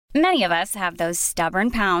Many of us have those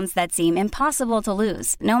stubborn pounds that seem impossible to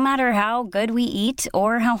lose, no matter how good we eat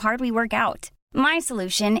or how hard we work out. My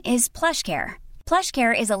solution is PlushCare.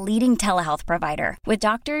 PlushCare is a leading telehealth provider with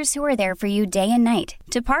doctors who are there for you day and night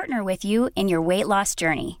to partner with you in your weight loss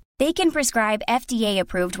journey. They can prescribe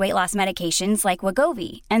FDA-approved weight loss medications like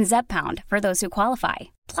Wegovy and Zepbound for those who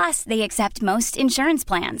qualify. Plus, they accept most insurance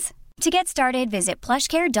plans. To get started, visit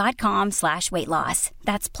plushcare.com/weightloss.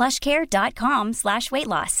 That's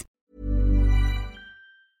plushcare.com/weightloss.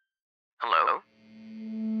 Hello?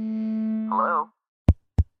 Hello?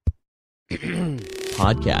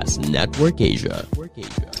 Podcast Network Asia.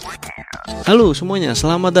 Halo semuanya,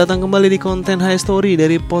 selamat datang kembali di konten High Story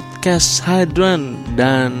dari Podcast Hydran.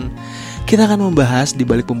 Dan kita akan membahas di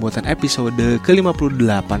balik pembuatan episode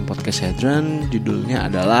ke-58 Podcast Hydran. Judulnya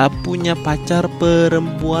adalah punya pacar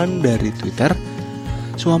perempuan dari Twitter,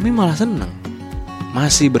 suami malah seneng.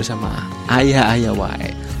 Masih bersama Ayah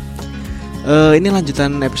Wae. Ini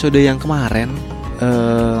lanjutan episode yang kemarin,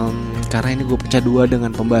 karena ini gue pecah dua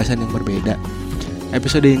dengan pembahasan yang berbeda.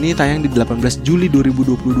 Episode ini tayang di 18 Juli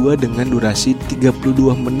 2022 dengan durasi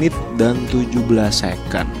 32 menit dan 17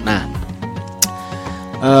 second. Nah,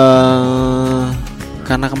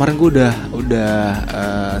 karena kemarin gue udah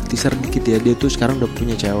teaser dikit ya, dia tuh sekarang udah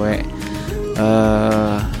punya cewek,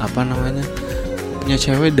 punya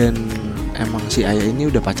cewek, dan emang si Ayah ini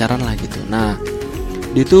udah pacaran lah gitu. Nah,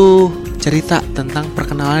 dia tuh cerita tentang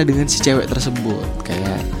perkenalannya dengan si cewek tersebut,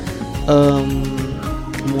 kayak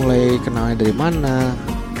mulai kenalnya dari mana,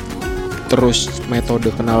 terus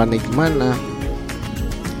metode kenalannya gimana,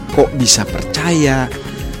 kok bisa percaya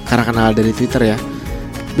karena kenal dari Twitter ya.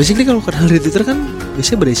 Basically kalau kenal dari Twitter kan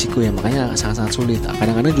biasanya beresiko ya, makanya sangat-sangat sulit.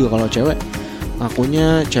 Kadang-kadang juga kalau cewek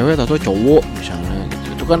ngakunya cewek atau cowok misalnya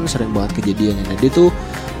gitu, itu kan sering banget kejadiannya. Nah, dia tuh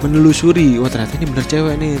menelusuri, wah ternyata ini bener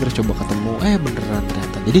cewek nih, terus coba ketemu, beneran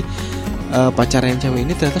ternyata. Jadi pacar yang cewek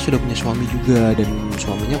ini ternyata sudah punya suami juga, dan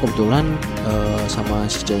suaminya kebetulan sama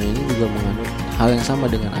si cewek ini juga menganut hal yang sama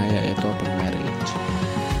dengan Ayah, yaitu open marriage.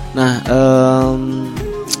 Nah,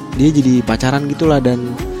 dia jadi pacaran gitulah,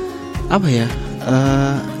 dan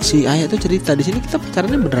si Ayah tuh cerita di sini kita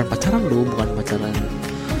pacarannya beneran pacaran loh, bukan pacaran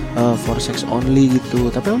for sex only gitu,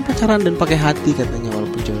 tapi emang pacaran dan pakai hati katanya,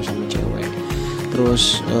 walaupun cewek sama cewek.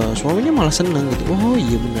 Terus suaminya malah seneng gitu. Oh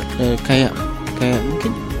iya benar, kayak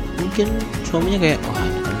mungkin suaminya kayak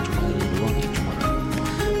ini kan cuma ini doang ya, cuma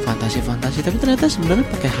fantasi, tapi ternyata sebenarnya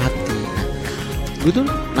pakai hati. Nah, gue tuh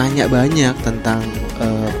nanya banyak tentang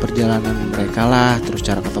perjalanan mereka lah, terus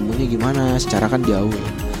cara ketemunya gimana, secara kan jauh ya.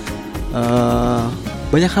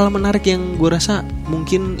 Banyak hal menarik yang gue rasa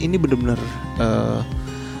mungkin ini benar-benar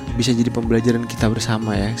bisa jadi pembelajaran kita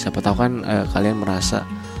bersama ya. Siapa tahu kan kalian merasa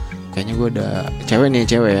kayaknya gue udah cewek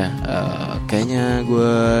ya, kayaknya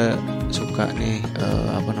gue suka nih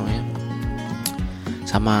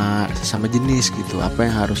sama jenis gitu. Apa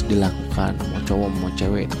yang harus dilakukan, mau cowok mau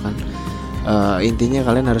cewek itu kan intinya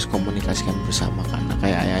kalian harus komunikasikan bersama, karena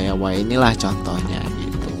kayak Ayah Wae inilah contohnya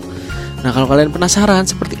gitu. Nah, kalau kalian penasaran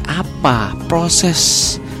seperti apa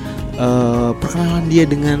proses perkenalan dia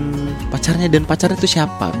dengan pacarnya, dan pacarnya itu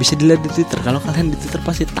siapa, bisa dilihat di Twitter. Kalau kalian di Twitter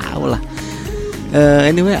pasti tahu lah.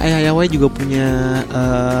 Anyway, Ayah Wae juga punya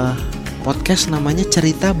podcast namanya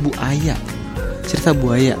Cerita Buaya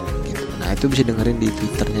gitu. Nah, itu bisa dengerin di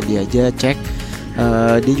Twitternya dia aja, cek.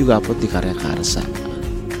 Dia juga upload di Karya Karsa,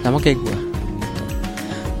 sama kayak gue gitu.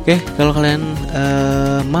 Oke, kalau kalian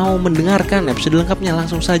mau mendengarkan episode lengkapnya,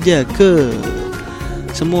 langsung saja ke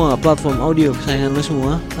semua platform audio kesayangan lo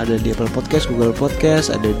semua. Ada di Apple Podcast, Google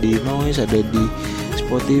Podcast, ada di Noise, ada di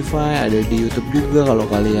Spotify, ada di YouTube juga. Kalau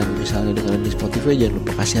kalian misalnya dengerin di Spotify, jangan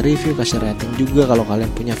lupa kasih review, kasih rating juga. Kalau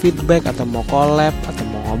kalian punya feedback atau mau collab atau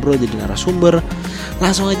mau ngobrol jadi narasumber,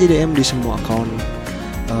 langsung aja DM di semua akun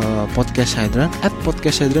Podcast Hydran,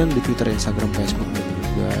 @podcasthydran di Twitter, Instagram, Facebook, dan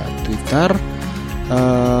juga Twitter.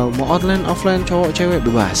 Mau online, offline, cowok, cewek,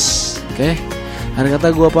 bebas. Oke? Hari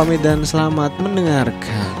kata gue pamit dan selamat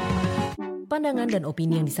mendengarkan. Pandangan dan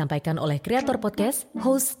opini yang disampaikan oleh kreator podcast,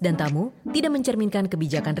 host, dan tamu tidak mencerminkan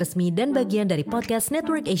kebijakan resmi dan bagian dari Podcast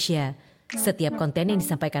Network Asia. Setiap konten yang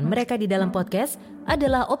disampaikan mereka di dalam podcast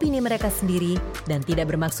adalah opini mereka sendiri dan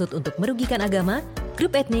tidak bermaksud untuk merugikan agama,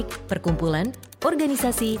 grup etnik, perkumpulan,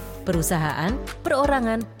 organisasi, perusahaan,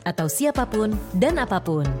 perorangan, atau siapapun dan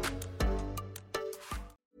apapun.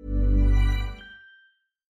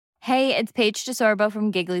 Hey, it's Paige DeSorbo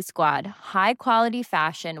from Giggly Squad. High quality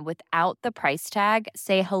fashion without the price tag.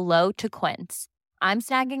 Say hello to Quince. I'm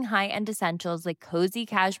snagging high-end essentials like cozy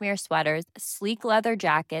cashmere sweaters, sleek leather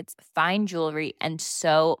jackets, fine jewelry, and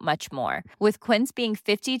so much more. With Quince being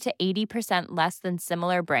 50 to 80% less than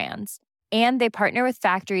similar brands. And they partner with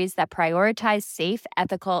factories that prioritize safe,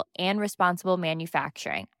 ethical, and responsible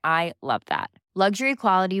manufacturing. I love that. Luxury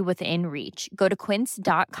quality within reach. Go to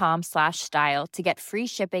quince.com/style to get free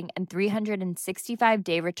shipping and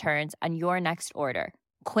 365-day returns on your next order.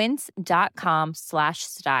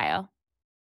 Quince.com/style.